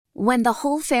When the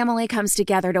whole family comes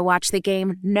together to watch the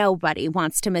game, nobody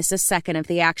wants to miss a second of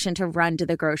the action to run to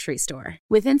the grocery store.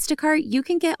 With Instacart, you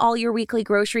can get all your weekly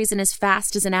groceries in as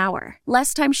fast as an hour.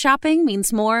 Less time shopping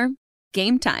means more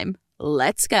game time.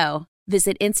 Let's go.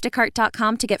 Visit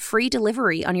instacart.com to get free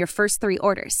delivery on your first 3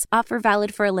 orders. Offer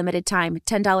valid for a limited time.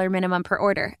 $10 minimum per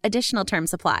order. Additional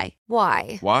terms apply.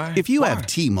 Why? If you have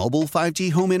T-Mobile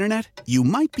 5G home internet, you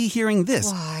might be hearing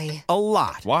this Why? a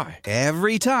lot. Why?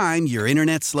 Every time your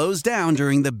internet slows down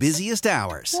during the busiest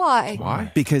hours.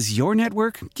 Why? Because your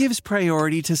network gives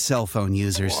priority to cell phone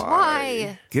users.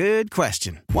 Why? Good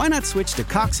question. Why not switch to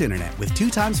Cox Internet with 2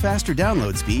 times faster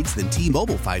download speeds than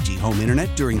T-Mobile 5G home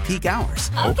internet during peak hours?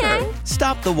 Okay.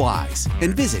 Stop the whys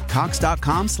and visit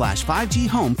cox.com/5G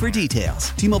home for details.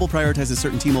 T-Mobile prioritizes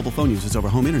certain T-Mobile phone users over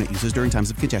home internet users during times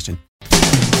of congestion.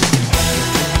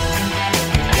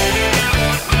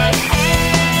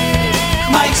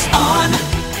 Mike's on.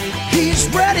 He's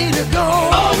ready to go.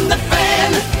 On the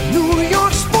Fan. New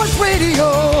York Sports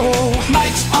Radio.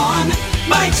 Mike's on.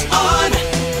 Mike's on.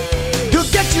 He'll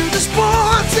get you the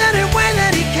sports any way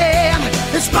that he can.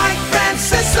 It's Mike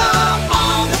Francesa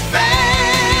on the Fan.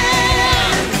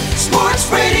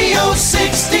 Sports Radio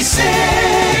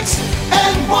 66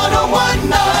 and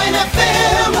 101.9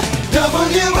 FM.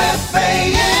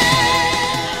 WFAN.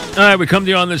 All right, we come to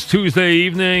you on this Tuesday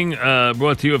evening,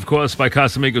 brought to you, of course, by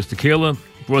Casamigos Tequila,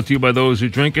 brought to you by those who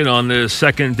drink it on the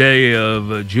second day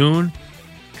of June.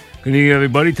 Good evening,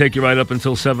 everybody. Take you right up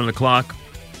until 7 o'clock.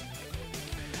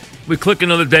 We click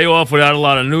another day off without a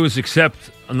lot of news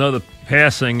except another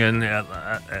passing, and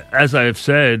as I've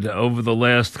said, over the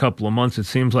last couple of months, it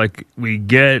seems like we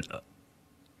get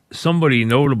somebody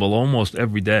notable almost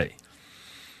every day.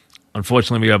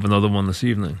 Unfortunately, we have another one this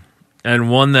evening.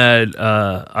 And one that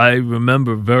I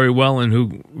remember very well and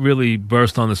who really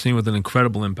burst on the scene with an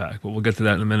incredible impact. But we'll get to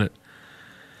that in a minute.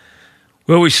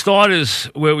 Where we start is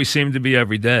where we seem to be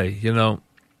every day. You know,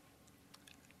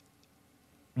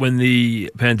 when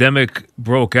the pandemic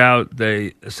broke out,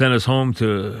 they sent us home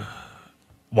to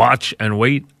watch and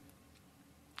wait.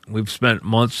 We've spent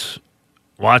months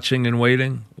watching and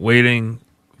waiting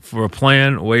for a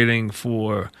plan, waiting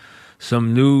for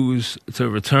some news to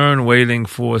return, waiting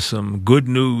for some good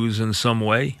news in some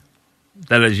way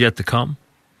that has yet to come.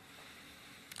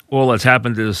 All that's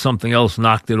happened is something else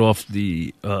knocked it off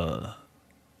the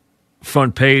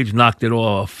front page, knocked it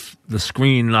off the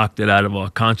screen, knocked it out of our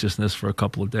consciousness for a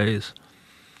couple of days.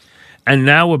 And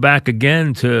now we're back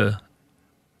again to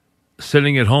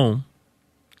sitting at home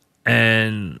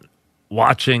and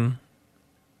watching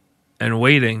and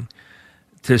waiting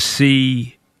to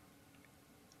see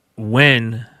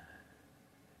when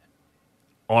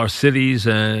our cities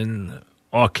and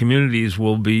our communities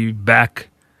will be back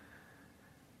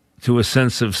to a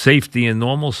sense of safety and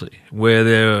normalcy, where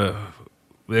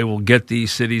they will get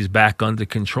these cities back under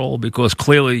control, because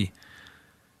clearly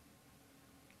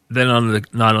they're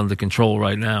not under control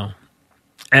right now.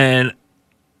 And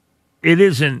it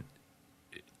isn't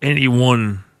any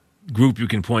one group you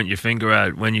can point your finger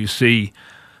at. When you see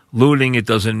looting, it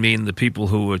doesn't mean the people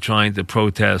who are trying to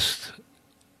protest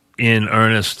in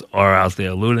earnest are out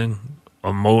there looting.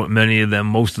 Many of them,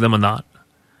 most of them are not.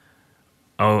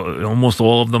 Almost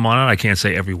all of them are not. I can't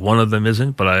say every one of them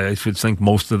isn't, but I should think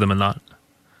most of them are not.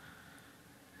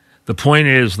 The point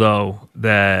is, though,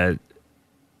 that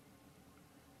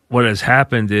what has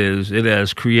happened is it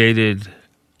has created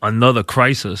another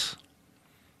crisis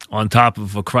on top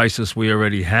of a crisis we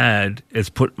already had. It's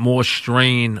put more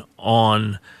strain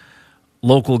on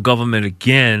local government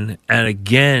again, and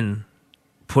again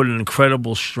put an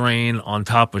incredible strain on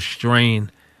top of strain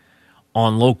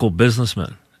on local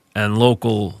businessmen and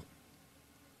local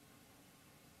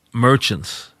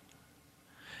merchants.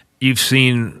 You've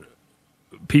seen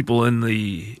people in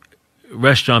the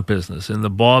restaurant business, in the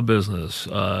bar business,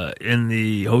 in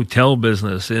the hotel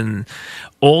business, in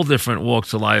all different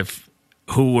walks of life,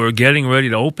 who were getting ready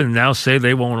to open now say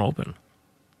they won't open.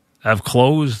 Have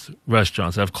closed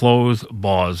restaurants, have closed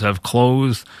bars, have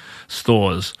closed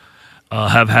stores,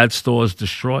 have had stores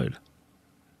destroyed.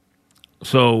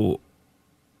 So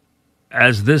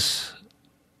as this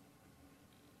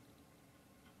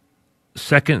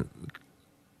second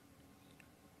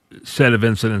set of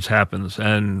incidents happens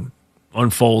and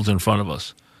unfolds in front of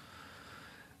us,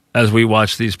 as we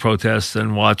watch these protests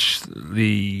and watch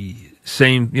the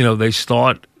same, they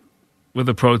start with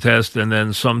a protest, and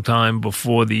then sometime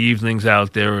before the evening's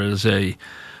out, there is a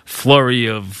flurry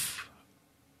of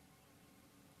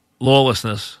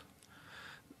lawlessness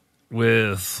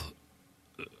with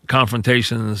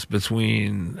confrontations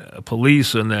between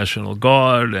police and National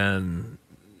Guard and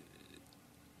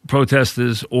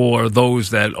protesters or those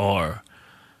that are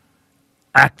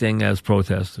acting as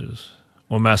protesters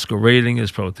or masquerading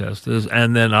as protesters,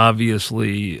 and then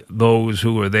obviously those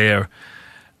who are there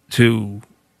to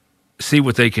see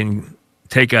what they can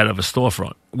take out of a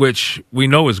storefront, which we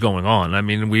know is going on. I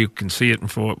mean, we can see it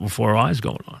before our eyes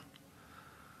going on.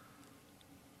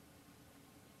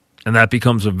 And that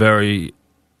becomes a very,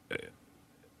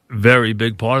 very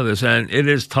big part of this. And it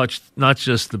has touched not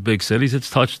just the big cities, it's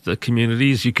touched the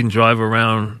communities. You can drive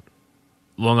around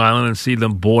Long Island and see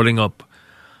them boarding up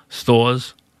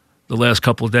stores the last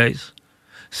couple of days.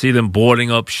 See them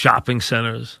boarding up shopping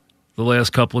centers the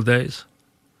last couple of days.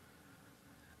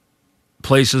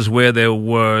 Places where there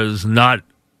were not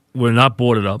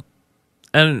boarded up.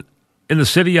 And in the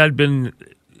city, I'd been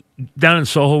down in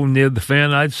Soho near the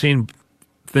Fan. I'd seen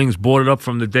things boarded up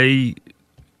from the day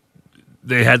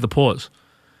they had the pause.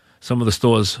 Some of the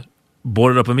stores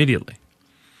boarded up immediately.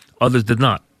 Others did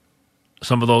not.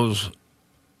 Some of those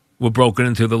were broken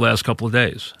into the last couple of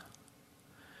days.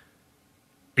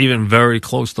 Even very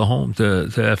close to home to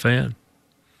FAN.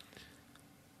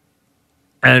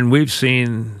 And we've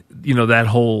seen, that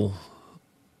whole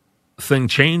thing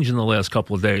change in the last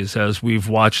couple of days as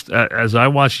I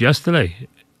watched yesterday,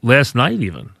 last night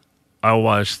even. I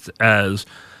watched as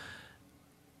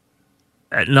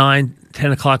at 9,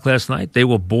 10 o'clock last night, they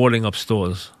were boarding up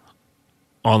stores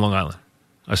on Long Island.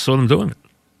 I saw them doing it.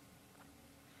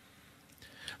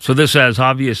 So this has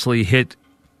obviously hit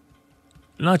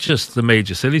not just the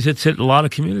major cities, it's hit a lot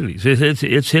of communities.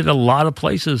 It's hit a lot of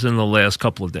places in the last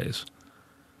couple of days.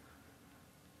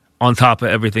 On top of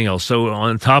everything else. So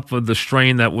on top of the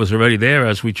strain that was already there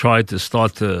as we tried to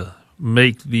start to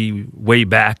make the way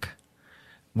back,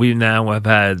 we now have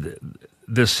had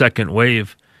this second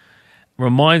wave.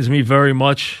 Reminds me very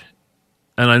much,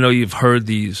 and I know you've heard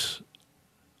these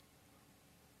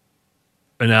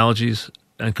analogies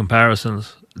and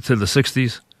comparisons to the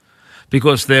 60s,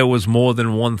 because there was more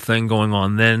than one thing going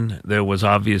on then. There was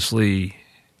obviously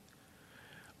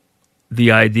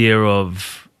the idea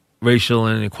of racial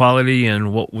inequality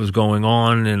and what was going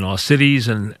on in our cities,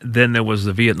 and then there was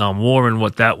the Vietnam War and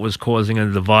what that was causing and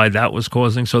the divide that was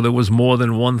causing. So there was more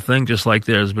than one thing, just like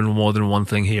there's been more than one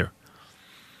thing here.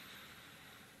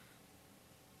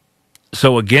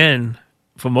 So again,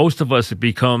 for most of us, it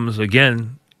becomes,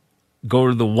 again, go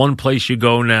to the one place you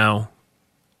go now,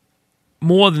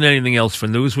 more than anything else for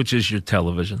news, which is your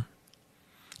television,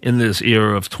 in this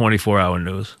era of 24-hour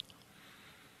news,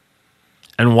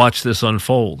 and watch this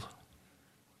unfold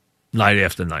night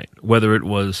after night, whether it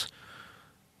was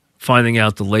finding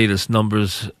out the latest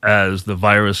numbers as the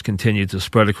virus continued to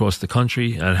spread across the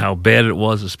country and how bad it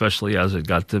was, especially as it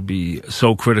got to be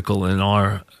so critical in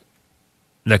our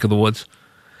neck of the woods.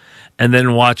 And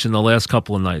then watching the last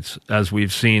couple of nights as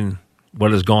we've seen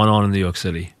what has gone on in New York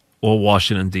City or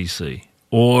Washington, D.C.,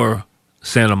 or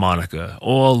Santa Monica,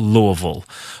 or Louisville,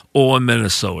 or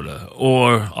Minnesota,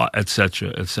 or et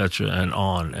cetera, and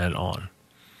on.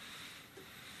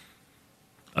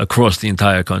 Across the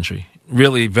entire country.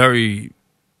 Really very,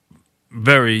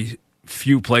 very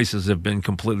few places have been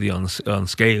completely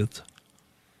unscathed.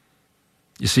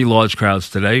 You see large crowds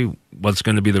today. What's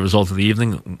going to be the result of the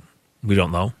evening? We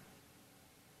don't know.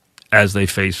 As they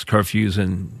face curfews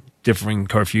and differing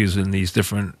curfews in these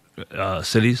different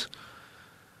cities.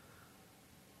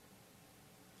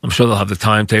 I'm sure they'll have the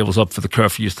timetables up for the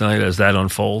curfews tonight as that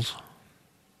unfolds.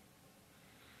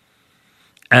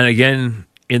 And again,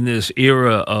 in this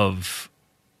era of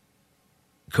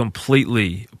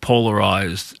completely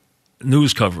polarized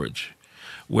news coverage,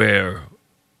 where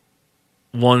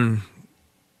one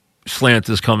slant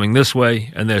is coming this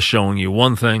way and they're showing you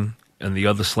one thing, and the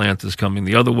other slant is coming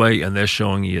the other way and they're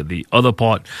showing you the other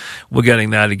part, we're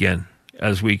getting that again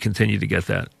as we continue to get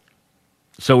that.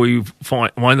 So we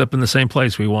wind up in the same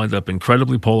place. We wind up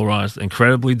incredibly polarized,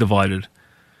 incredibly divided,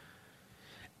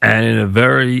 and in a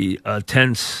very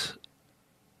tense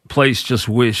place, just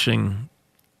wishing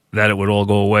that it would all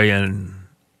go away and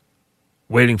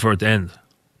waiting for it to end.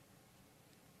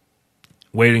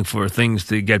 Waiting for things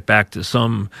to get back to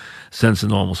some sense of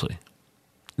normalcy.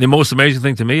 The most amazing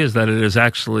thing to me is that it is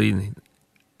actually,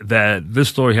 that this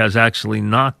story has actually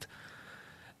knocked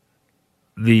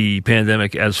the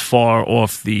pandemic as far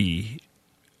off the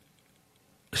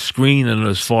screen and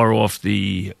as far off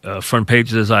the front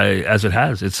pages as it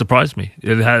has. It surprised me.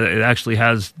 It actually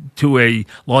has, to a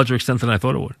larger extent than I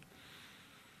thought it would.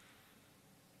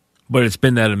 But it's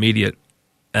been that immediate,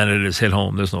 and it has hit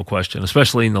home, there's no question,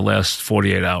 especially in the last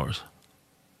 48 hours.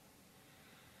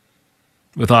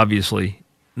 With obviously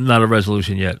not a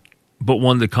resolution yet, but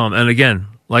one to come. And again,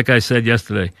 like I said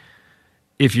yesterday,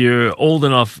 if you're old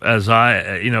enough as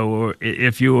or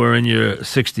if you were in your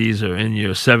 60s or in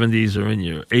your 70s or in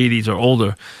your 80s or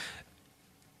older,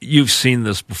 you've seen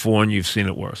this before and you've seen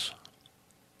it worse.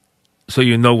 So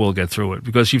you know we'll get through it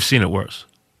because you've seen it worse,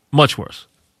 much worse.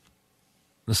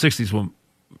 The 60s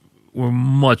were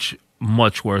much,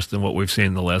 much worse than what we've seen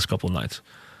in the last couple of nights.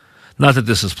 Not that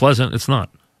this is pleasant, it's not.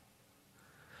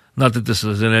 Not that this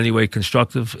is in any way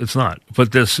constructive, it's not.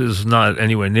 But this is not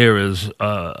anywhere near as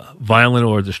violent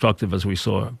or destructive as we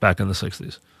saw back in the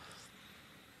 60s.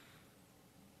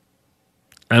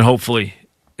 And hopefully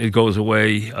it goes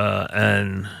away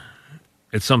and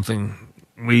it's something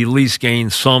we at least gain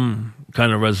some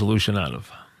kind of resolution out of.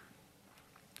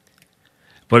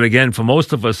 But again, for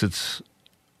most of us, it's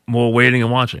more waiting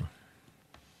and watching.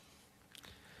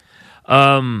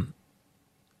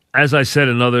 As I said,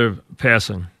 another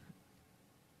passing.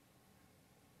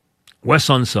 Wes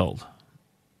Unseld.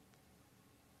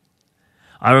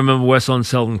 I remember Wes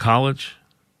Unseld in college.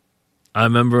 I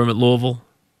remember him at Louisville.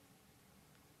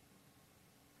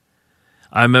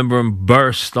 I remember him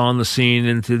burst on the scene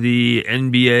into the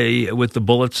NBA with the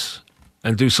Bullets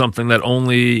and do something that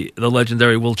only the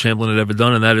legendary Will Chamberlain had ever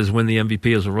done, and that is win the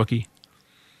MVP as a rookie.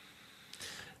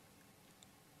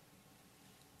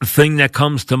 The thing that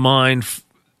comes to mind,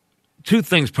 two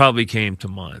things probably came to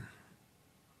mind.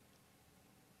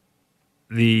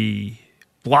 The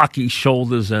blocky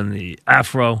shoulders and the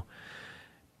afro,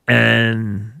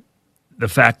 and the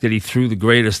fact that he threw the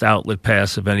greatest outlet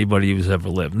pass of anybody who's ever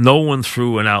lived. No one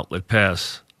threw an outlet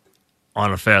pass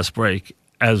on a fast break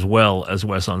as well as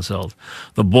Wes Unseld.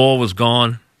 The ball was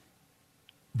gone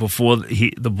before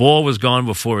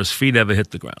his feet ever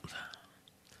hit the ground.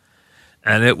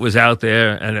 And it was out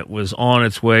there, and it was on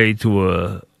its way to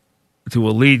a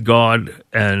lead guard,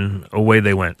 and away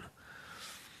they went.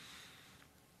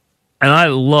 And I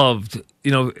loved,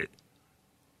 there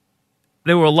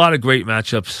were a lot of great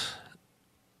matchups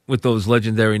with those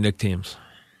legendary Knick teams.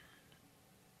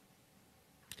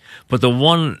 But the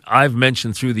one I've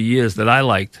mentioned through the years that I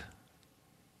liked,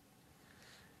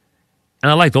 and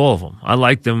I liked all of them. I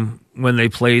liked them when they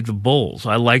played the Bulls.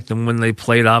 I liked them when they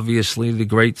played, obviously, the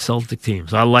great Celtic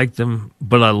teams. I liked them,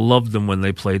 but I loved them when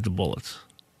they played the Bullets.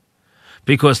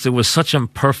 Because there was such a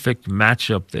perfect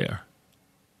matchup there.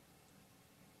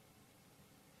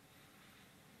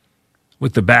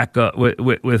 With the backup,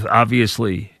 with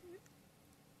obviously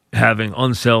having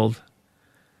Unseld,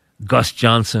 Gus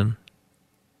Johnson,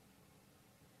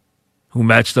 who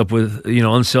matched up with,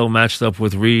 Unseld matched up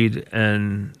with Reed,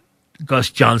 and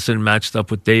Gus Johnson matched up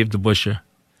with Dave DeBusschere.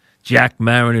 Jack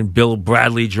Marin and Bill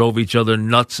Bradley drove each other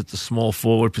nuts at the small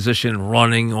forward position,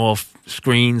 running off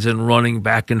screens and running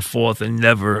back and forth and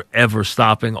never, ever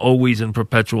stopping, always in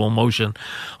perpetual motion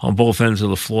on both ends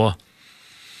of the floor.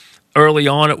 Early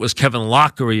on, it was Kevin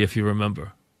Lockery, if you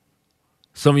remember.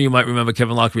 Some of you might remember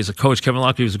Kevin Lockery as a coach. Kevin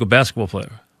Lockery was a good basketball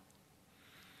player.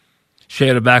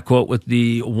 Shared a backcourt with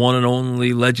the one and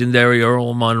only legendary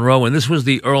Earl Monroe. And this was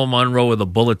the Earl Monroe of the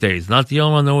Bullet days, not the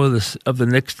Earl Monroe of the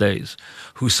Knicks days,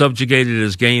 who subjugated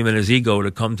his game and his ego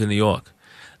to come to New York.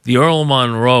 The Earl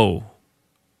Monroe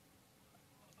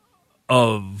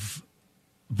of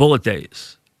Bullet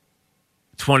days.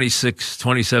 26,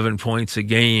 27 points a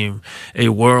game, a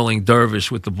whirling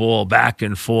dervish with the ball back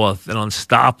and forth, an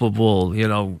unstoppable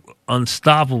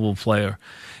player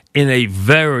in a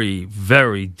very,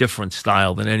 very different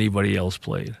style than anybody else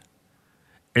played.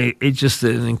 It's just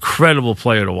an incredible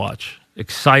player to watch,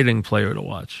 exciting player to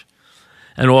watch.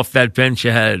 And off that bench,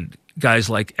 you had guys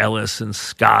like Ellis and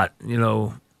Scott,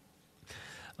 that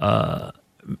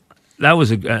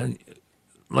was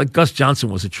like Gus Johnson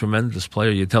was a tremendous player.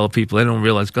 You tell people, they don't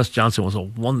realize Gus Johnson was a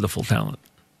wonderful talent.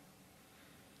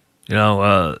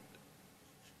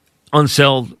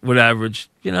 Unseld would average,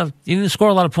 he didn't score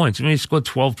a lot of points. He scored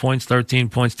 12 points, 13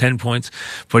 points, 10 points,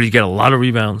 but he'd get a lot of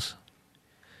rebounds.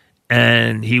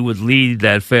 And he would lead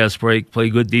that fast break, play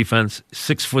good defense,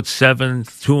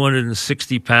 6'7",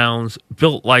 260 pounds,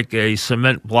 built like a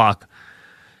cement block,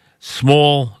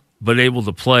 small, but able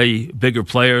to play bigger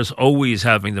players, always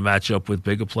having to match up with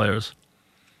bigger players.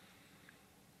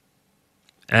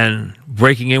 And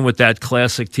breaking in with that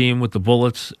classic team with the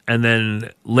Bullets, and then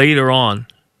later on,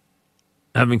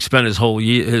 having spent his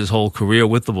whole career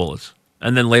with the Bullets,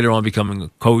 and then later on becoming a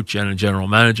coach and a general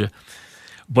manager,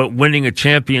 but winning a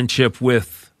championship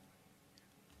with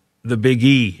the Big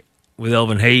E, with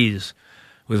Elvin Hayes,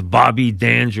 with Bobby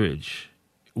Dandridge,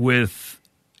 with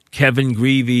Kevin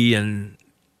Greavy and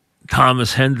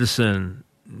Thomas Henderson,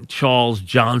 Charles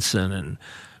Johnson, and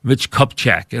Mitch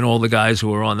Kupchak, and all the guys who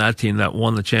were on that team that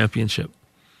won the championship.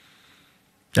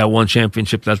 That one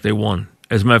championship that they won.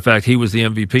 As a matter of fact, he was the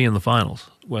MVP in the finals.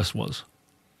 Wes was.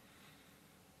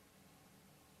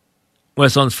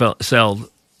 Wes Unseld,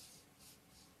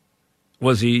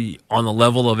 was he on the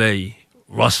level of a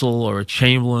Russell or a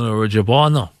Chamberlain or a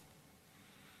Jabbar? No.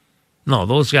 No,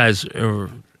 those guys are,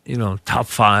 top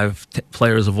 5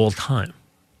 players of all time.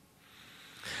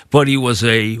 But he was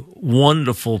a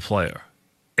wonderful player,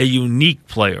 a unique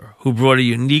player who brought a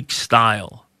unique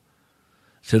style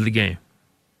to the game.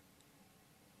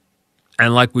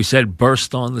 And like we said,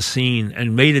 burst on the scene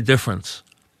and made a difference.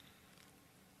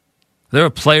 There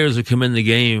are players who come in the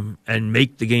game and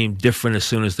make the game different as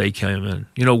soon as they came in.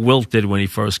 Wilt did when he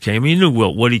first came. You knew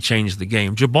Wilt, what he changed the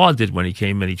game. Jabbar did when he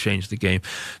came in, he changed the game.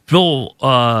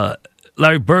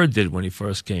 Larry Bird did when he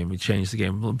first came, he changed the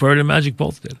game. Bird and Magic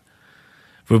both did.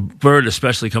 For Bird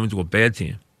especially coming to a bad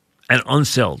team. And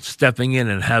Unseld stepping in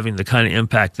and having the kind of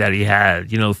impact that he had.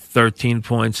 13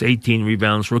 points, 18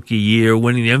 rebounds, rookie year,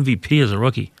 winning the MVP as a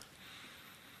rookie.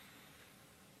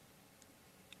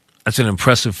 That's an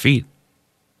impressive feat.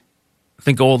 I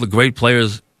think all the great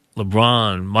players,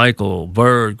 LeBron, Michael,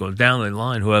 Bird, go down the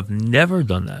line who have never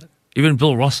done that. Even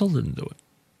Bill Russell didn't do it.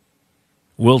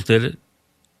 Wilt did it.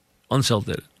 Unseld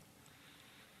did it.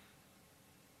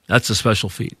 That's a special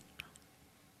feat.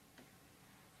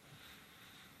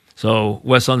 So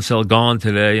Wes Unseld gone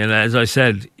today, and as I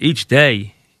said, each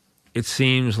day it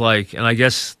seems like, and I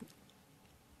guess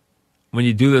when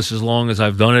you do this as long as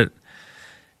I've done it,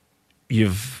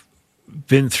 you've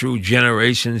been through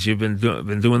generations. You've been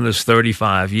doing this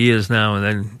 35 years now, and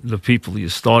then the people you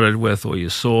started with or you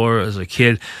saw as a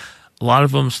kid, a lot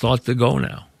of them start to go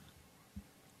now.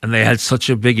 And they had such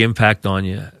a big impact on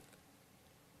you.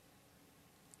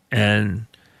 And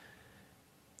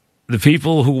the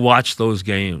people who watch those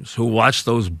games, who watch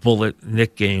those Bullet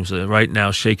Knick games, are right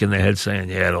now shaking their head saying,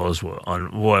 yeah, those were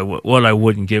what I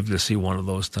wouldn't give to see one of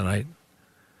those tonight.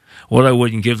 What I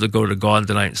wouldn't give to go to Garden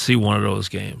tonight and see one of those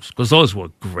games. Because those were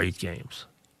great games.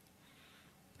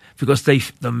 Because the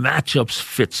matchups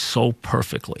fit so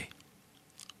perfectly.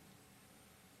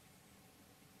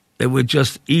 They were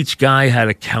just, each guy had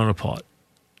a counterpart.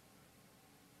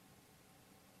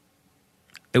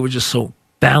 They were just so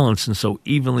balanced and so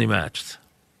evenly matched.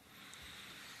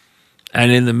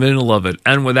 And in the middle of it,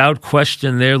 and without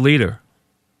question, their leader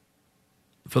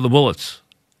for the Bullets.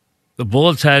 The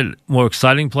Bullets had more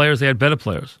exciting players, they had better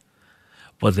players.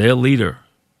 But their leader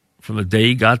from the day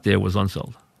he got there was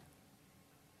Unseld.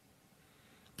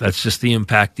 That's just the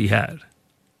impact he had.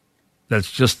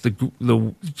 That's just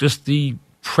the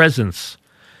presence.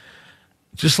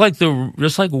 Just like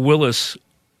Willis,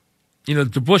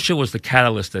 DeBusschere was the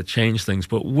catalyst that changed things,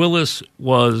 but Willis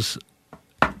was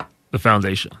the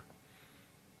foundation.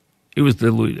 He was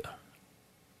the leader.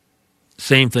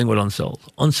 Same thing with Unseld.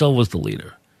 Unseld was the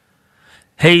leader.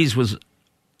 Hayes was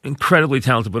incredibly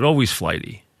talented, but always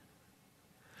flighty.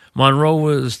 Monroe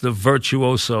was the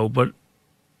virtuoso, but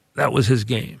that was his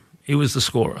game. He was the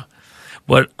scorer.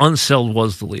 But Unseld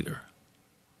was the leader.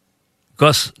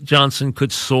 Gus Johnson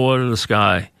could soar to the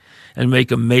sky and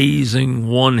make amazing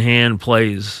one-hand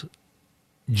plays,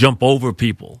 jump over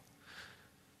people.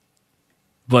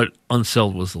 But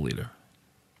Unseld was the leader.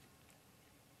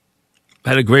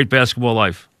 Had a great basketball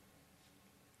life.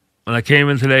 When I came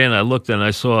in today and I looked and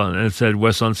I saw and it said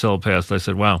Wes Unseld passed, I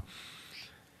said, wow.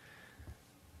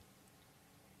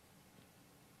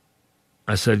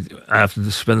 I said, I have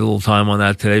to spend a little time on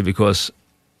that today because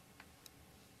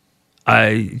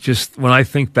when I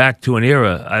think back to an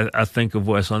era, I think of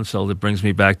Wes Unseld. It brings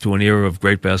me back to an era of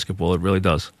great basketball. It really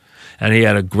does. And he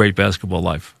had a great basketball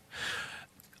life.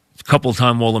 A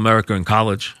couple-time All-America in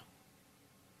college.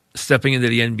 Stepping into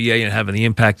the NBA and having the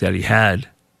impact that he had.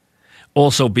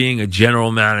 Also being a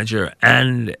general manager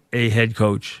and a head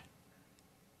coach.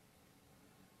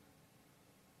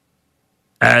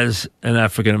 As an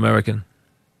African-American.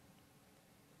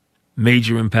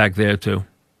 Major impact there, too.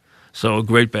 So a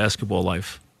great basketball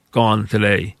life. Gone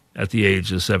today at the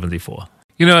age of 74.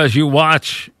 As you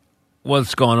watch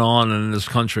what's gone on in this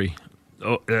country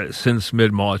since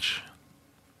mid-March,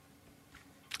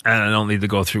 and I don't need to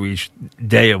go through each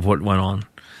day of what went on.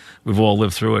 We've all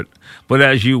lived through it. But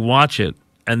as you watch it,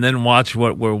 and then watch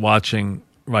what we're watching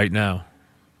right now,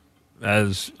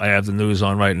 as I have the news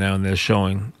on right now, and they're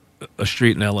showing a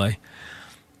street in L.A.,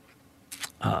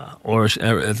 or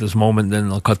at this moment, then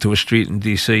they'll cut to a street in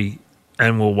D.C.,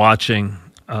 and we're watching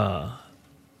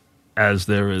as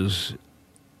there is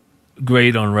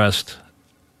great unrest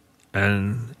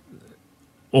and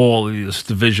all this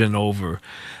division over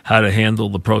how to handle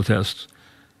the protests.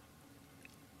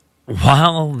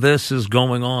 While this is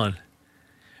going on,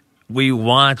 we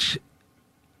watch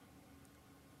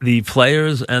the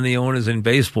players and the owners in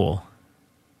baseball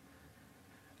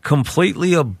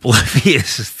completely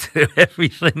oblivious to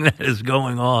everything that is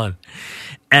going on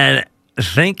and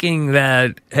thinking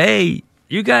that, hey,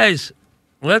 you guys,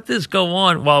 let this go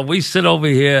on while we sit over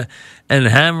here and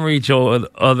hammer each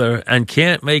other and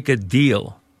can't make a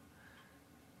deal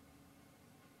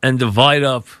and divide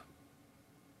up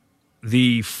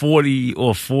the 40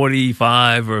 or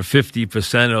 45 or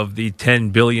 50% of the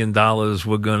 $10 billion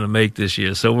we're going to make this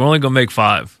year. So we're only going to make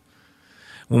 5.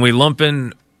 When we lump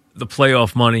in the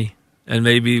playoff money and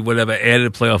maybe whatever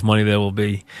added playoff money there will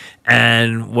be,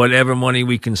 and whatever money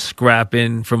we can scrap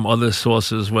in from other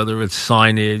sources, whether it's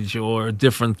signage or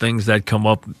different things that come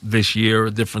up this year or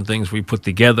different things we put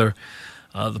together.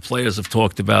 The players have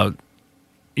talked about,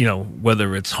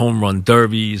 whether it's home run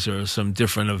derbies or some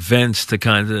different events to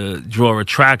kind of draw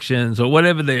attractions or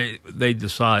whatever they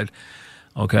decide.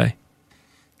 Okay.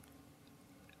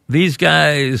 These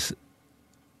guys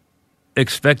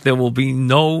expect there will be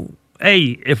no,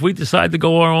 hey, if we decide to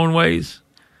go our own ways,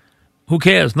 who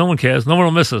cares? No one cares. No one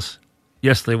will miss us.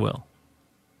 Yes, they will.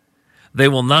 They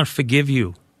will not forgive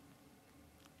you.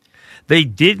 They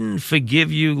didn't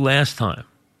forgive you last time.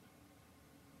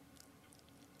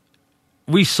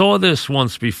 We saw this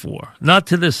once before, not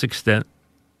to this extent,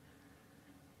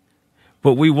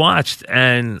 but we watched,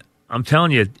 and I'm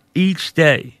telling you, each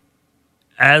day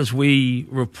as we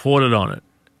reported on it,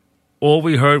 all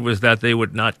we heard was that they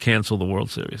would not cancel the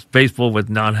World Series. Baseball would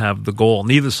not have the goal.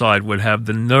 Neither side would have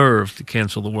the nerve to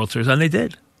cancel the World Series, and they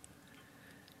did.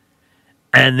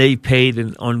 And they paid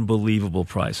an unbelievable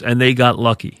price, and they got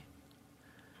lucky.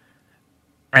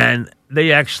 And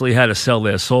they actually had to sell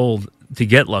their soul to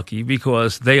get lucky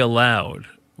because they allowed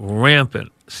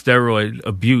rampant steroid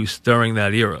abuse during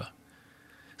that era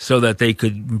so that they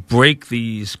could break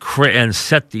these and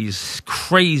set these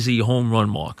crazy home run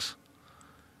marks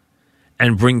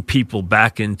and bring people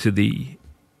back into the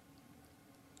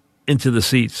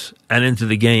seats and into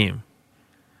the game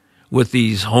with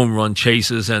these home run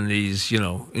chases and these,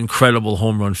 incredible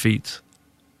home run feats.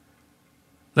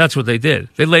 That's what they did.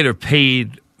 They later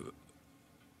paid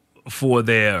for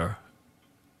their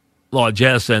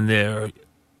largesse and their,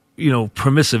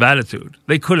 permissive attitude.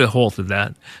 They could have halted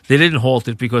that. They didn't halt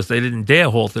it because they didn't dare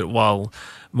halt it while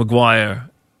McGuire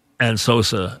and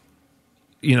Sosa,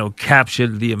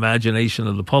 captured the imagination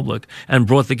of the public and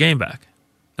brought the game back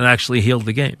and actually healed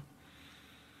the game.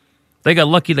 They got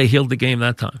lucky they healed the game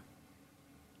that time.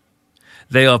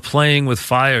 They are playing with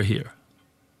fire here.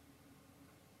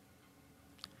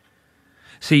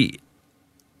 See,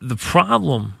 the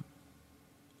problem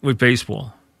with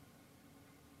baseball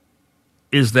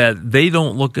is that they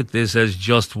don't look at this as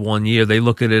just 1 year. They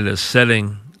look at it as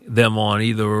setting them on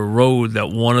either a road that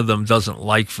one of them doesn't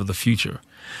like for the future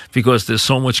because there's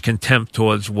so much contempt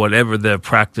towards whatever their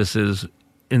practice is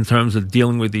in terms of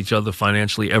dealing with each other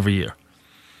financially every year.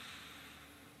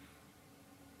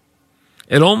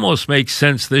 It almost makes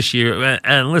sense this year.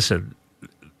 And listen,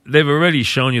 they've already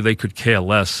shown you they could care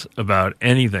less about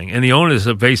anything. And the owners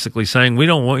are basically saying,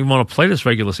 we want to play this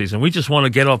regular season. We just want to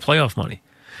get our playoff money.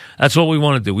 That's what we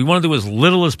want to do. We want to do as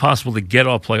little as possible to get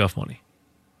our playoff money.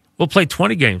 We'll play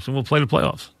 20 games and we'll play the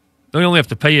playoffs. Then we only have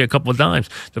to pay you a couple of dimes.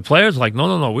 The players are like,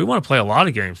 no, we want to play a lot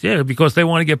of games. Yeah, because they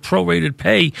want to get prorated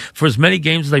pay for as many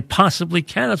games as they possibly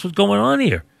can. That's what's going on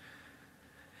here.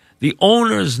 The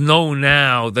owners know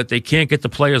now that they can't get the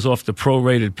players off the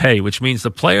prorated pay, which means the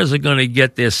players are going to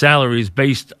get their salaries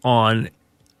based on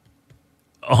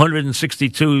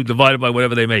 162 divided by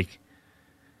whatever they make.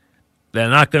 They're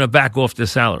not going to back off their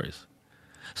salaries.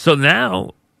 So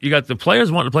now you got the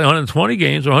players wanting to play 120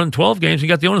 games or 112 games. You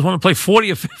got the owners wanting to play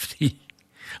 40 or 50.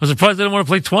 I'm surprised they didn't want to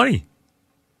play 20.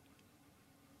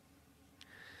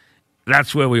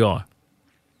 That's where we are.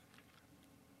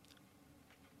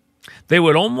 They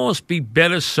would almost be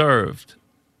better served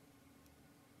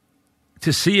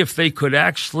to see if they could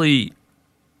actually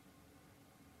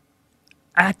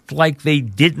act like they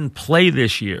didn't play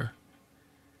this year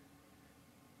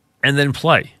and then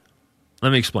play.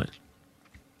 Let me explain.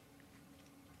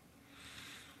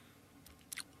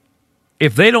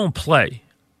 If they don't play,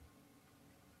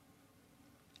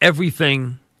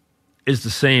 everything is the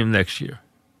same next year.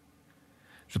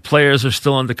 The players are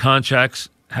still under contracts,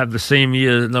 have the same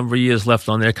number of years left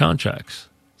on their contracts.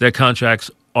 Their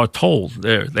contracts are told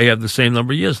they have the same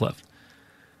number of years left.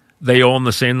 They owe them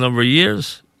the same number of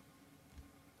years.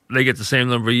 They get the same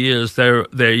number of years. They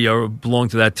belong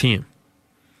to that team.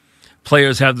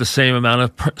 Players have the same amount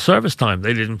of service time.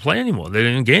 They didn't play anymore. They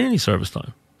didn't gain any service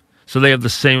time. So they have the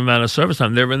same amount of service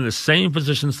time. They're in the same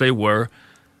positions they were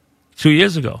 2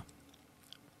 years ago.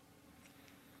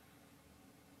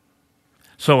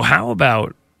 So how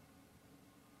about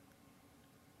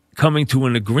coming to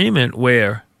an agreement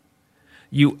where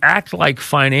you act like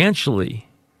financially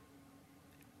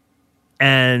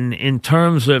and in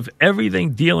terms of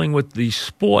everything dealing with the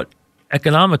sport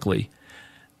economically,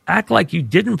 act like you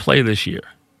didn't play this year.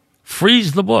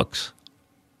 Freeze the books.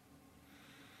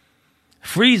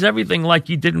 Freeze everything like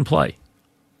you didn't play.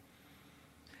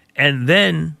 And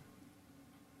then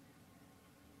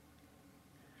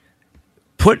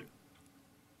put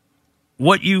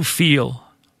what you feel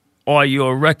are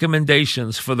your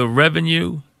recommendations for the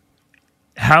revenue,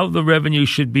 how the revenue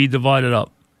should be divided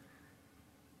up.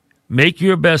 Make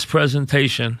your best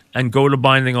presentation and go to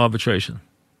binding arbitration.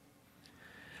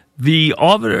 The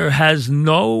arbiter has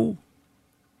nothing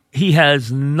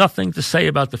to say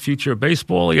about the future of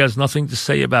baseball. He has nothing to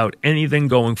say about anything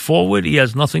going forward. He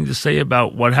has nothing to say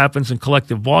about what happens in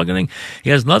collective bargaining.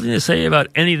 He has nothing to say about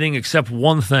anything except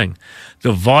one thing: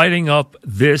 dividing up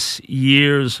this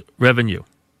year's revenue.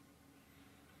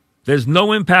 There's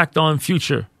no impact on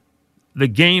future. The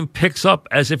game picks up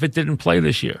as if it didn't play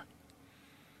this year.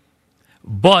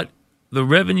 But the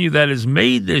revenue that is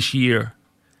made this year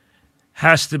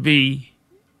has to be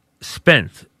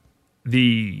spent.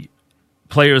 The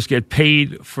players get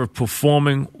paid for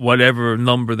performing whatever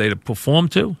number they perform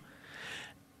to.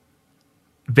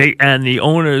 And the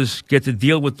owners get to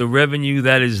deal with the revenue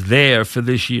that is there for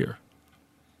this year.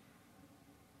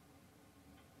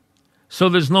 So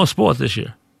there's no sport this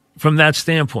year from that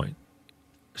standpoint.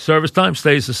 Service time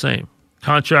stays the same.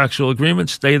 Contractual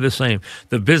agreements stay the same.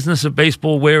 The business of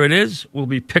baseball where it is will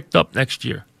be picked up next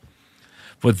year.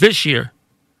 But this year,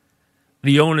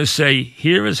 the owners say,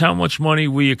 here is how much money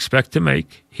we expect to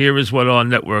make. Here is what our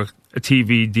network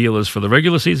TV deal is for the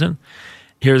regular season.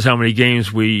 Here's how many games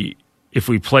if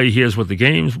we play, here's what the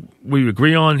games we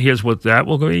agree on. Here's what that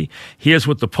will be. Here's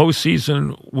what the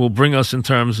postseason will bring us in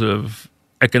terms of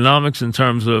economics, in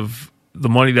terms of the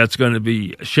money that's going to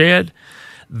be shared.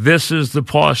 This is the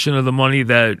portion of the money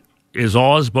that is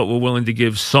ours, but we're willing to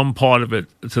give some part of it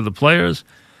to the players.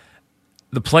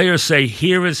 The players say,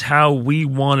 here is how we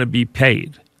want to be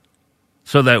paid,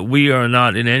 so that we are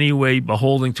not in any way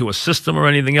beholden to a system or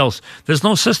anything else. There's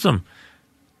no system.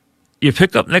 You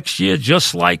pick up next year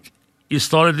just like you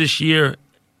started this year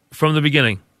from the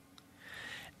beginning.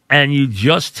 And you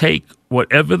just take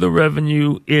whatever the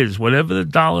revenue is, whatever the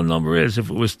dollar number is. If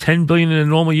it was $10 billion in a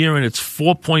normal year and it's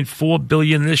 $4.4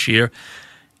 billion this year,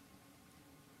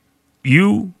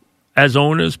 you, as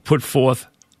owners, put forth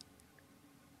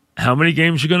how many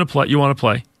games you're going to play. You want to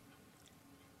play,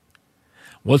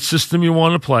 what system you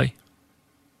want to play,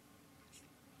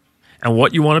 and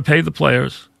what you want to pay the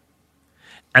players.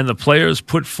 And the players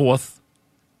put forth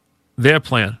their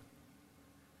plan.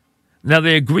 Now,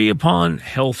 they agree upon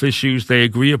health issues. They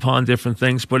agree upon different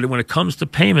things. But when it comes to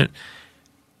payment,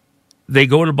 they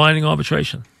go to binding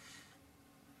arbitration.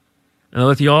 And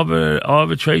let the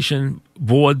arbitration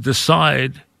board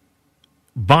decide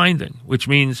binding, which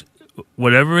means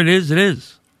whatever it is, it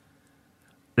is.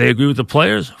 They agree with the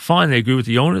players, fine. They agree with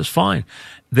the owners, fine.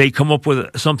 They come up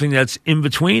with something that's in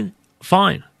between,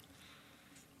 fine.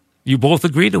 You both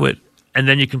agree to it, and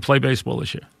then you can play baseball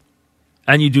this year.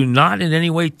 And you do not in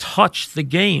any way touch the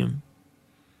game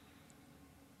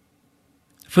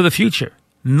for the future.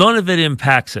 None of it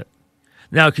impacts it.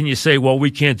 Now, can you say, well,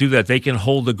 we can't do that. They can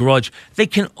hold a grudge. They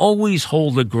can always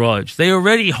hold a grudge. They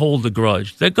already hold a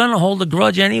grudge. They're going to hold a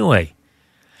grudge anyway.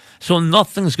 So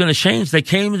nothing's going to change. They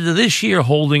came into this year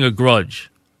holding a grudge.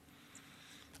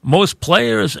 Most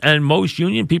players and most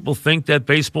union people think that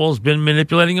baseball's been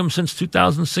manipulating them since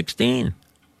 2016.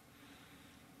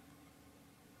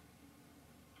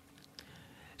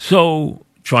 So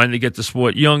trying to get the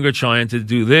sport younger, trying to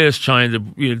do this, trying to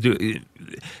do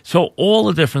so all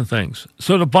the different things.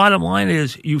 So the bottom line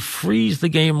is you freeze the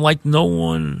game like no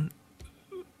one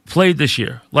played this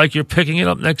year, like you're picking it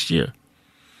up next year.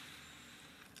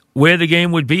 Where the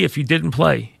game would be if you didn't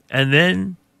play. And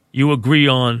then you agree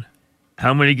on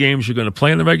how many games you're going to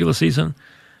play in the regular season.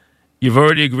 You've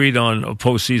already agreed on a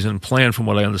postseason plan from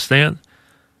what I understand.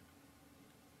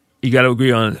 You got to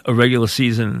agree on a regular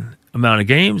season amount of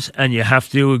games, and you have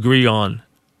to agree on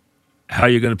how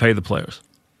you're going to pay the players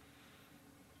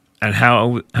and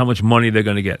how much money they're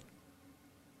going to get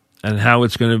and how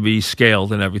it's going to be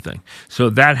scaled and everything. So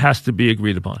that has to be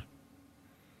agreed upon.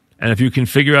 And if you can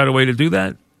figure out a way to do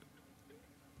that,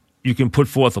 you can put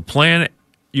forth a plan.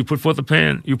 You put forth a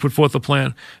plan. You put forth a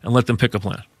plan and let them pick a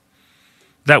plan.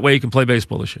 That way you can play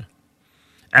baseball this year.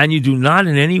 And you do not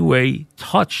in any way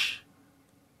touch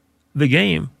the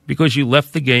game because you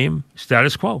left the game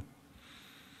status quo.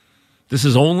 This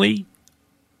is only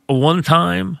a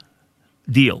one-time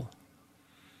deal.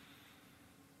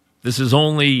 This is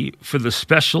only for the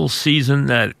special season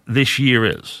that this year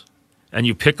is. And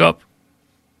you pick up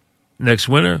next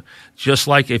winter, just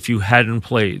like if you hadn't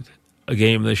played a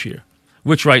game this year,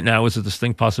 which right now is a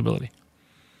distinct possibility.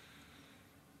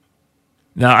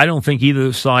 Now, I don't think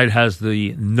either side has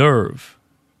the nerve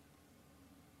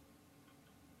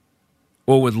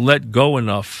or would let go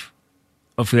enough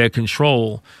of their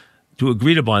control to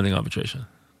agree to binding arbitration.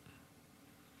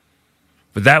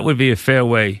 But that would be a fair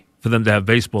way for them to have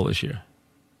baseball this year.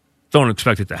 Don't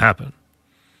expect it to happen.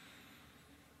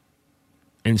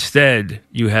 Instead,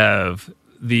 you have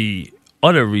the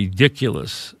utter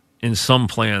ridiculous in some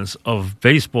plans of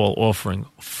baseball offering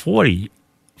 40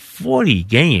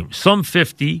 games, some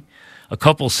 50, a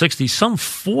couple 60, some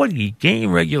 40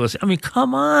 game regular season. I mean,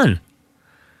 come on.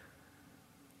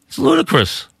 It's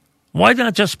ludicrous. Why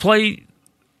not just play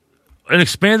an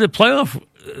expanded playoff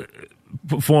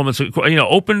performance, an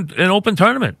open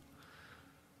tournament,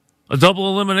 a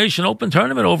double elimination open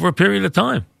tournament over a period of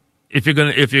time? If you're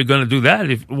gonna do that,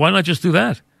 why not just do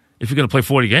that? If you're gonna play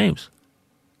 40 games,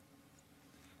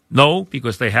 no,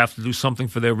 because they have to do something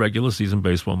for their regular season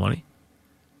baseball money.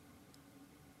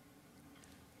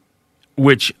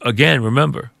 Which again,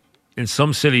 remember, in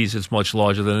some cities it's much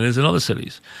larger than it is in other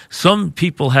cities. Some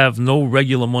people have no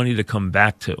regular money to come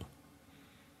back to.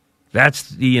 That's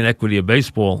the inequity of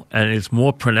baseball, and it's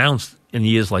more pronounced in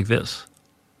years like this.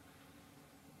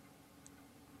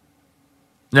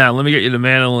 Now, let me get you the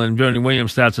Mantle and Bernie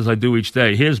Williams stats as I do each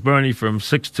day. Here's Bernie from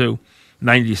 6'2",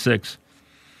 96.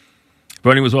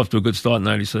 Bernie was off to a good start in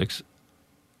 96.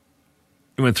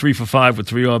 He went 3 for 5 with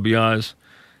 3 RBIs.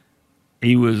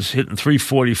 He was hitting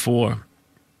 .344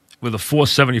 with a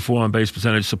 .474 on base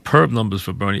percentage. Superb numbers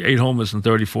for Bernie. 8 homers and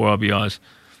 34 RBIs.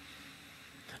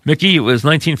 Mickey, it was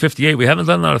 1958. We haven't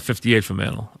done that at 58 for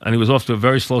Mantle. And he was off to a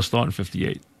very slow start in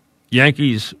 58.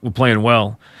 Yankees were playing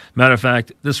well. Matter of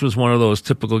fact, this was one of those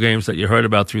typical games that you heard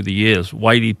about through the years.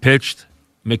 Whitey pitched,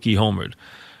 Mickey homered.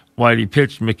 Whitey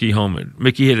pitched, Mickey homered.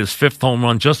 Mickey hit his 5th home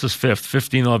run, just his 5th,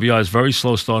 15 RBIs. Very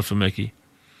slow start for Mickey.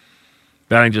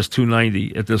 Batting just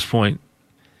 .290 at this point.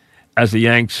 As the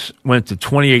Yanks went to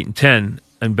 28-10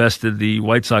 and bested the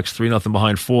White Sox 3-0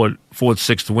 behind Ford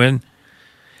 6 to win.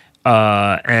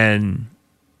 And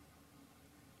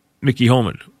Mickey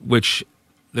homered, which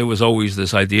there was always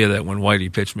this idea that when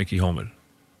Whitey pitched, Mickey homered.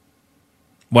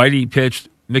 Whitey pitched,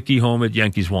 Mickey homered,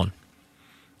 Yankees won.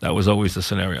 That was always the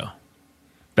scenario.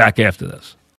 Back after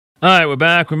this. All right, we're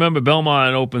back. Remember,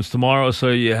 Belmont opens tomorrow, so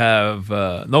you have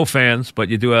no fans, but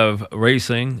you do have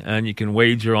racing, and you can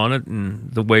wager on it. And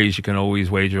the ways you can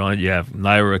always wager on it, you have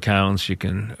NYRA accounts. You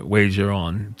can wager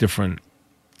on different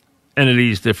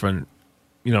entities, different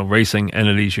racing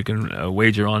entities you can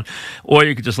wager on. Or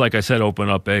you could just, like I said, open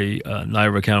up a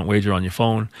NYRA account, wager on your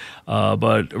phone.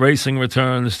 But racing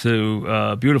returns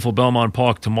to beautiful Belmont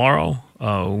Park tomorrow.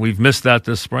 We've missed that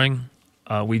this spring.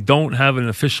 We don't have an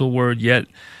official word yet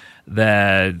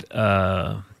that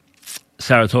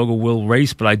Saratoga will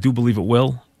race, but I do believe it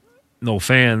will. No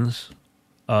fans,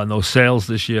 no sales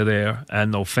this year there,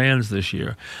 and no fans this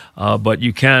year. But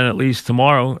you can at least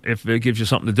tomorrow if it gives you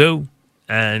something to do.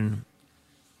 And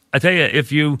I tell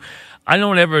you, I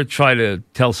don't ever try to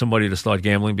tell somebody to start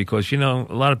gambling because, a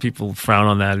lot of people frown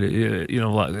on that.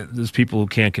 There's people who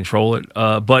can't control it.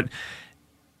 But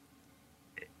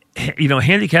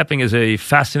handicapping is a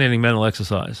fascinating mental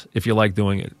exercise if you like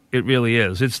doing it. It really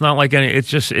is. It's not like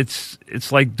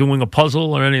it's like doing a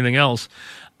puzzle or anything else.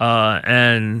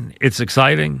 And it's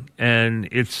exciting, and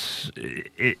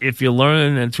if you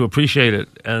learn and to appreciate it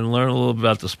and learn a little bit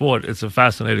about the sport, it's a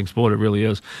fascinating sport. It really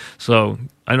is. So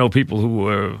I know people who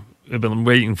have been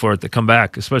waiting for it to come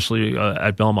back, especially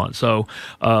at Belmont. So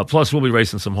plus we'll be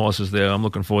racing some horses there. I'm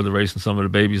looking forward to racing some of the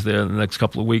babies there in the next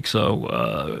couple of weeks.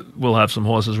 So we'll have some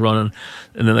horses running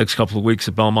in the next couple of weeks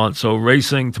at Belmont. So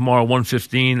racing tomorrow,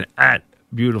 1:15 at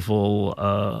beautiful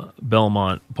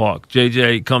Belmont Park.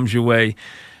 JJ comes your way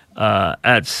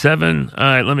at 7. All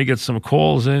right, let me get some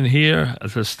calls in here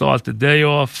to start the day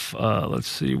off. Let's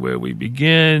see where we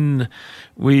begin.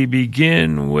 We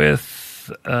begin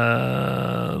with,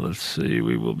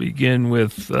 we will begin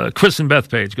with Chris and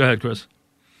Bethpage. Go ahead, Chris.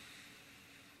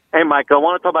 Hey, Mike, I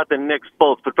want to talk about the Knicks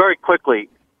both, but very quickly.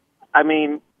 I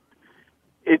mean,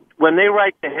 when they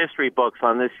write the history books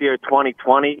on this year,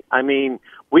 2020, I mean,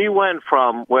 we went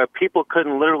from where people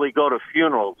couldn't literally go to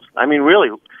funerals. I mean, really,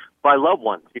 by loved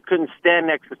ones. You couldn't stand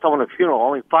next to someone at a funeral.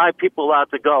 Only 5 people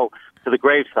allowed to go to the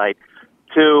gravesite.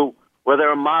 To where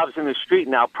there are mobs in the street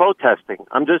now protesting.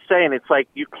 I'm just saying, it's like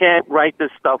you can't write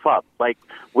this stuff up. Like,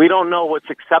 we don't know what's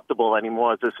acceptable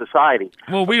anymore as a society.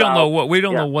 Well, we don't know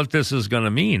what this is going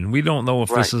to mean. We don't know if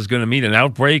this is going to mean an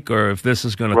outbreak or if this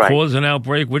is going to cause an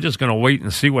outbreak. We're just going to wait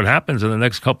and see what happens in the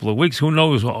next couple of weeks. Who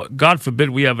knows? God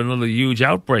forbid we have another huge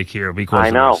outbreak here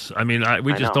because of this. I mean,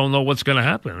 we just don't know what's going to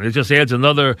happen. It just adds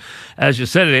another, as you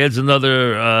said, it adds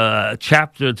another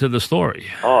chapter to the story.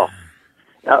 Oh.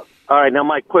 All right, now,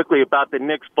 Mike, quickly about the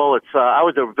Knicks Bullets. I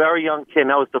was a very young kid.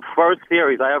 That was the first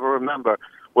series I ever remember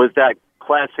was that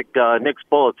classic Knicks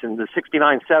Bullets in the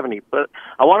 69-70. But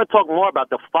I want to talk more about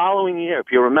the following year, if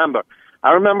you remember.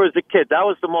 I remember as a kid, that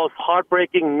was the most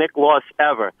heartbreaking Knick loss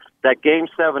ever. That Game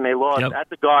 7, they lost at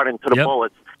the Garden to the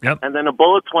Bullets. And then the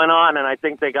Bullets went on, and I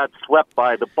think they got swept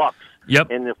by the Bucks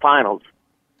in the finals.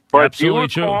 But Absolutely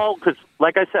do you recall, because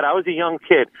like I said, I was a young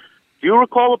kid, do you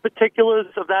recall the particulars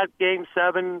of that Game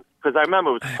 7? Because I remember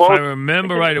it was close. If I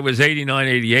remember right, it was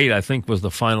 89-88, I think, was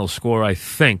the final score, I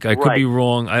think. I could be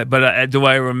wrong. But do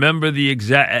I remember the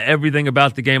exact everything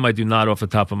about the game? I do not off the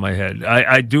top of my head.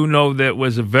 I do know that it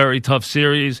was a very tough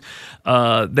series.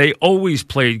 They always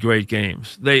played great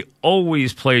games. They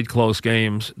always played close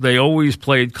games. They always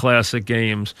played classic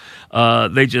games.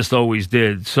 They just always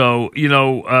did. So,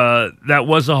 that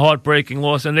was a heartbreaking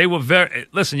loss. And they were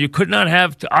listen, you could not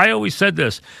have, I always said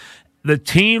this, the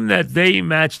team that they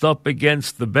matched up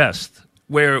against the best,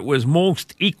 where it was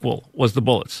most equal, was the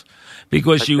Bullets.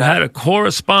 Because you had a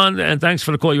corresponding, and thanks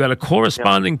for the call, you had a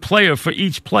corresponding player for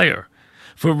each player.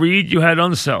 For Reed, you had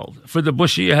Unseld. For the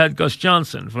Bushy, you had Gus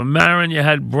Johnson. For Marin, you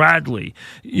had Bradley.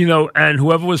 And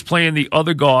whoever was playing the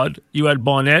other guard, you had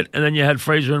Barnett, and then you had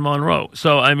Frazier and Monroe.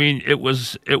 So, I mean, it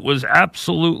was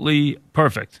absolutely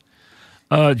perfect.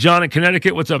 John in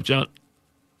Connecticut, what's up, John?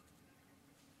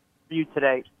 You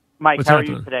today. Mike, what's how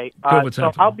happening? are you today? Good,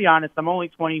 so I'll be honest, I'm only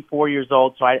 24 years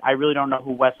old, so I really don't know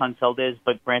who Wes Unseld is,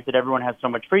 but granted, everyone has so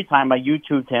much free time, I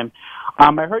YouTubed him.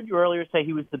 I heard you earlier say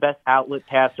he was the best outlet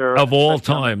passer of all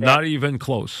time. Not even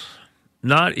close.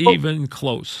 Not even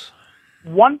close.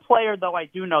 One player, though, I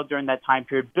do know during that time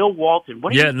period, Bill Walton.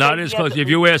 Not as close. If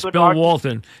you ask Bill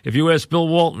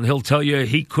Walton, he'll tell you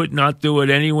he could not do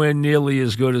it anywhere nearly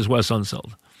as good as Wes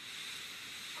Unseld.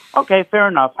 Okay, fair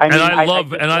enough.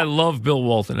 I love Bill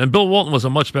Walton. And Bill Walton was a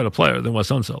much better player than Wes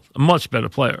Unseld. A much better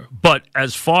player. But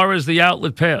as far as the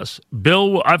outlet pass,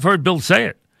 I've heard Bill say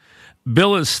it.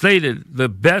 Bill has stated the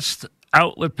best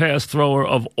outlet pass thrower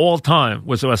of all time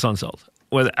was Wes Unseld.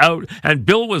 And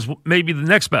Bill was maybe the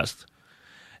next best.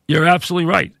 You're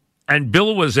absolutely right. And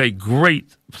Bill was a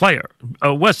great player.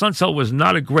 Wes Unseld was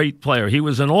not a great player. He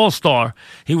was an all-star.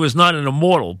 He was not an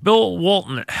immortal. Bill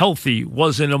Walton, healthy,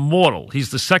 was an immortal.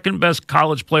 He's the second best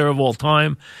college player of all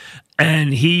time.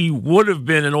 And he would have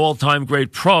been an all-time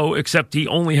great pro, except he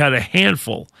only had a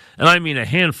handful, and I mean a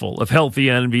handful, of healthy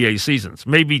NBA seasons.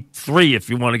 Maybe 3 if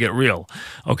you want to get real.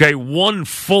 Okay, 1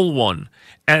 full one.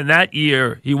 And that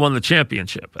year, he won the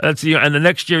championship. And the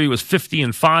next year, he was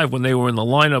 50-5 when they were in the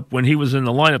lineup. When he was in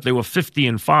the lineup, they were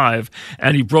 50-5,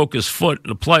 and he broke his foot in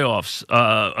the playoffs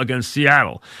against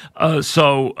Seattle.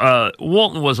 So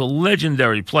Walton was a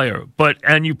legendary player,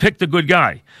 and you picked a good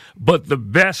guy. But the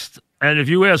best, and if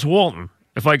you ask Walton,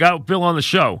 if I got Bill on the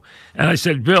show, and I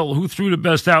said, Bill, who threw the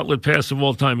best outlet pass of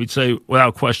all time? He'd say,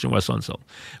 without question, Wes Unseld.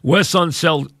 Wes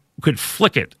Unseld could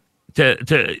flick it to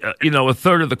a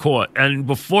third of the court, and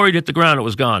before he'd hit the ground, it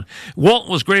was gone.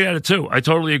 Walton was great at it too. I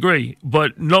totally agree,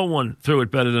 but no one threw it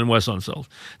better than Wes Unseld.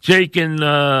 Jake in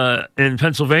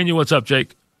Pennsylvania, what's up,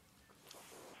 Jake?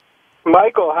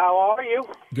 Michael, how are you?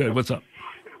 Good. What's up?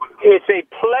 It's a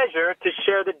pleasure to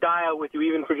share the dial with you,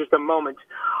 even for just a moment.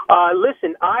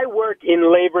 Listen, I work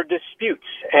in labor disputes,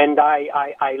 and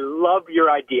I love your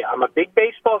idea. I'm a big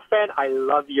baseball fan. I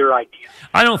love your idea.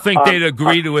 I don't think they'd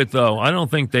agree to it, though. I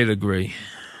don't think they'd agree.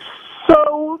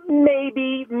 So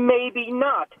maybe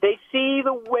not. They see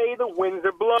the way the winds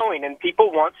are blowing, and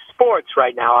people want sports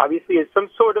right now. Obviously, it's some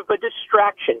sort of a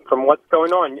distraction from what's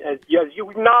going on, as you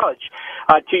acknowledge.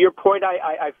 To your point,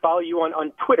 I follow you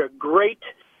on Twitter. Great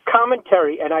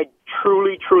commentary, and I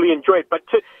truly enjoy it. But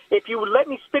if you would let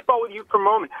me spitball with you for a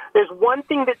moment, there's one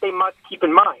thing that they must keep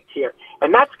in mind here,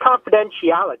 and that's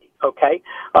confidentiality, okay?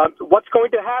 What's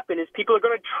going to happen is people are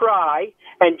going to try,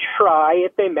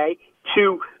 if they may,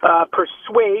 to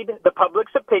persuade the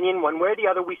public's opinion one way or the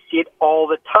other. We see it all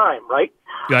the time, right?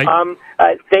 Right.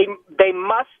 They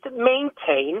must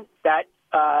maintain that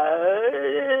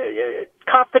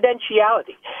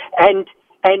confidentiality.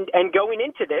 And going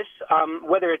into this,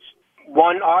 whether it's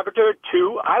one arbiter,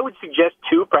 2, I would suggest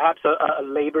 2, perhaps a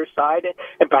labor side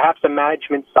and perhaps a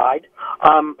management side.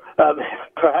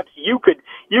 Perhaps you could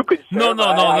You could No.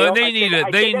 They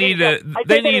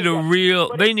need a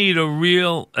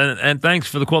real, and thanks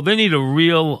for the call. They need a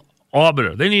real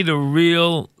arbiter. They need a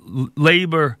real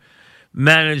labor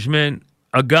management,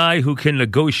 a guy who can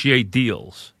negotiate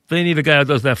deals. They need a guy who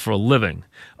does that for a living,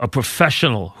 a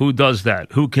professional who does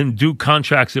that, who can do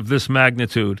contracts of this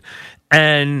magnitude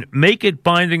and make it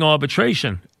binding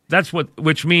arbitration.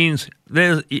 Which means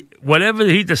whatever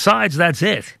he decides, that's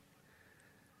it.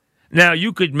 Now,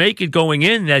 you could make it going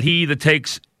in that he either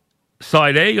takes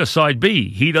side A or side B.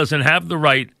 He doesn't have the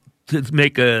right to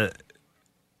make a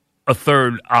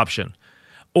third option.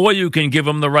 Or you can give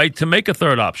him the right to make a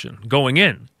third option going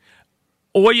in.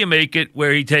 Or you make it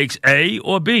where he takes A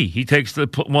or B. He takes the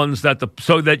ones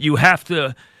so that you have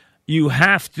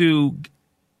to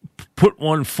put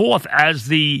one forth as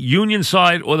the union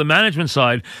side or the management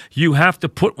side. You have to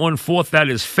put one forth that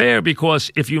is fair,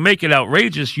 because if you make it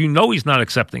outrageous, you know he's not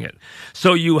accepting it.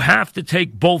 So you have to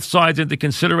take both sides into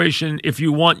consideration if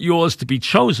you want yours to be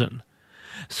chosen.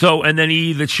 So, and then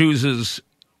he either chooses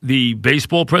the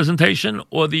baseball presentation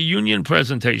or the union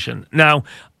presentation. Now,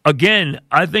 again,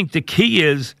 I think the key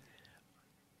is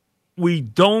we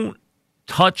don't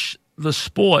touch the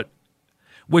sport,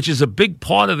 which is a big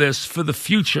part of this for the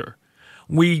future.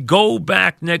 We go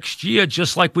back next year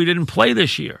just like we didn't play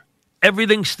this year.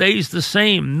 Everything stays the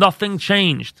same. Nothing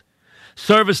changed.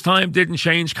 Service time didn't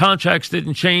change. Contracts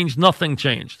didn't change. Nothing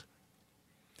changed.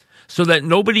 So that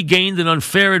nobody gained an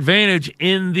unfair advantage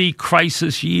in the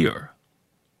crisis year.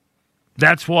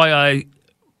 That's why I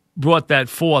brought that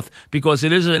forth, because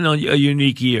it is a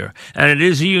unique year, and it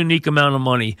is a unique amount of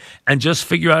money. And just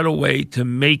figure out a way to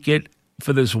make it,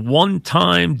 for this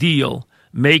one-time deal,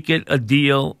 make it a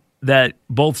deal that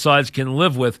both sides can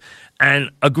live with and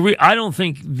agree. I don't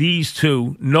think these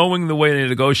two, knowing the way they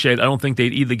negotiate, I don't think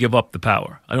they'd either give up the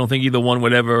power. I don't think either one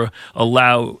would ever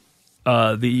allow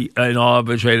an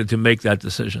arbitrator to make that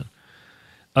decision.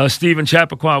 Steve in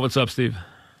Chappaqua, what's up, Steve?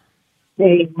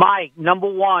 Hey, Mike, number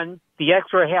one, the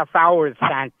extra half hour is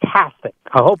fantastic.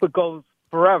 I hope it goes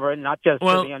forever, not just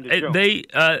for the end of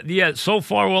June. So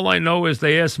far all I know is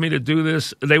they asked me to do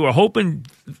this. They were hoping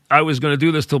I was going to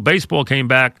do this till baseball came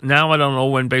back. Now I don't know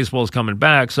when baseball is coming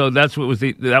back, so that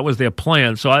was their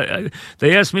plan. So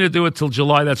they asked me to do it till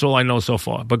July. That's all I know so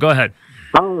far. But go ahead.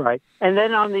 All right. And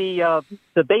then on the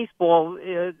baseball,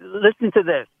 listen to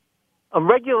this. A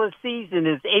regular season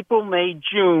is April, May,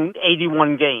 June,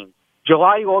 81 games.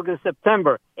 July, August,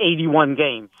 September, 81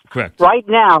 games. Correct. Right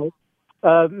now,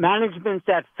 management's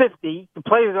at 50. The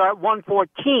players are at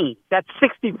 114. That's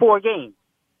 64 games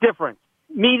difference.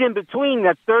 Meet in between,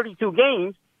 that's 32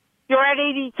 games. You're at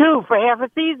 82 for half a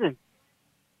season.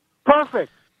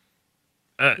 Perfect.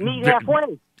 Meet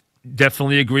halfway.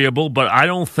 Definitely agreeable, but I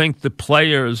don't think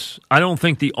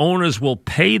the owners will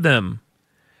pay them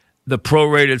the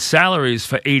prorated salaries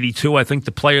for 82. I think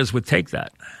the players would take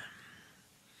that.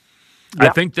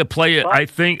 Yep.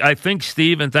 I think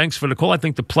Steve, and thanks for the call, I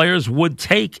think the players would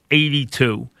take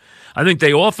 82. I think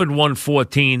they offered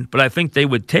 114, but I think they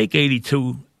would take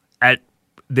 82 at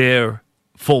their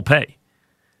full pay.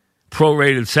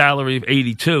 Prorated salary of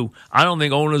 82. I don't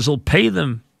think owners will pay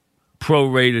them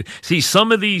prorated. See,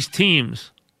 some of these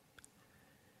teams,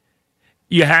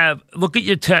 you have, look at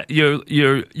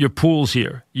your pools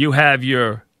here. You have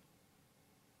your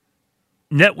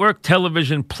network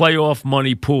television playoff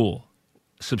money pool.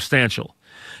 Substantial.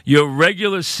 Your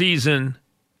regular season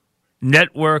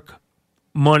network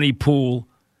money pool,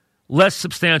 less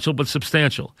substantial, but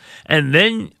substantial. And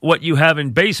then what you have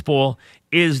in baseball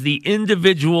is the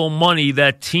individual money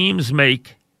that teams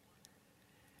make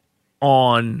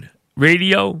on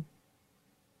radio,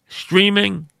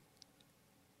 streaming,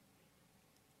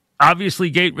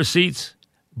 obviously gate receipts,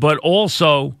 but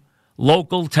also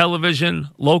local television,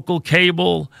 local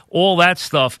cable, all that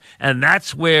stuff. And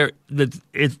that's where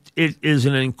it is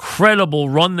an incredible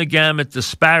run-the-gamut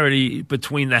disparity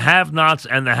between the have-nots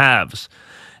and the haves.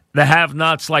 The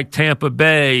have-nots like Tampa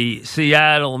Bay,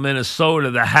 Seattle, Minnesota.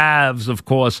 The haves, of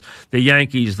course, the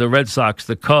Yankees, the Red Sox,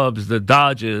 the Cubs, the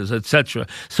Dodgers, etc.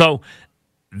 So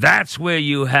that's where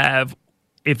you have,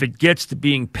 if it gets to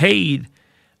being paid,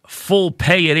 full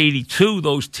pay at 82,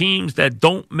 those teams that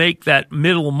don't make that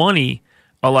middle money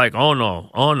are like, oh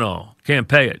no, can't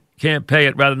pay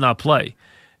it, rather not play.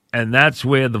 And that's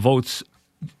where the votes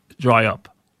dry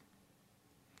up.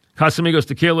 Casamigos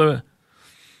Tequila,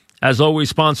 as always,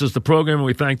 sponsors the program, and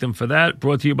we thank them for that.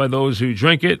 Brought to you by those who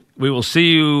drink it. We will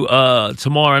see you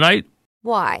tomorrow night.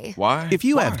 Why? Why? If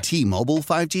you have T-Mobile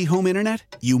 5G home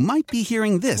internet, you might be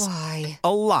hearing this Why?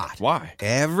 a lot. Why?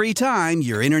 Every time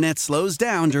your internet slows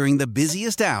down during the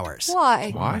busiest hours. Why?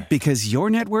 Why? Because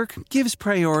your network gives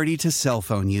priority to cell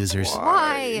phone users.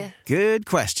 Why? Good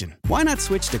question. Why not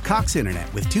switch to Cox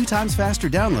Internet with 2 times faster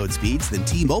download speeds than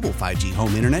T-Mobile 5G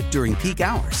home internet during peak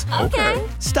hours? Okay.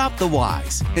 Stop the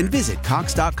whys and visit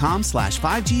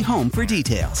cox.com/5G home for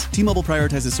details. T-Mobile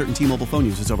prioritizes certain T-Mobile phone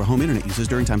users over home internet users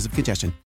during times of congestion.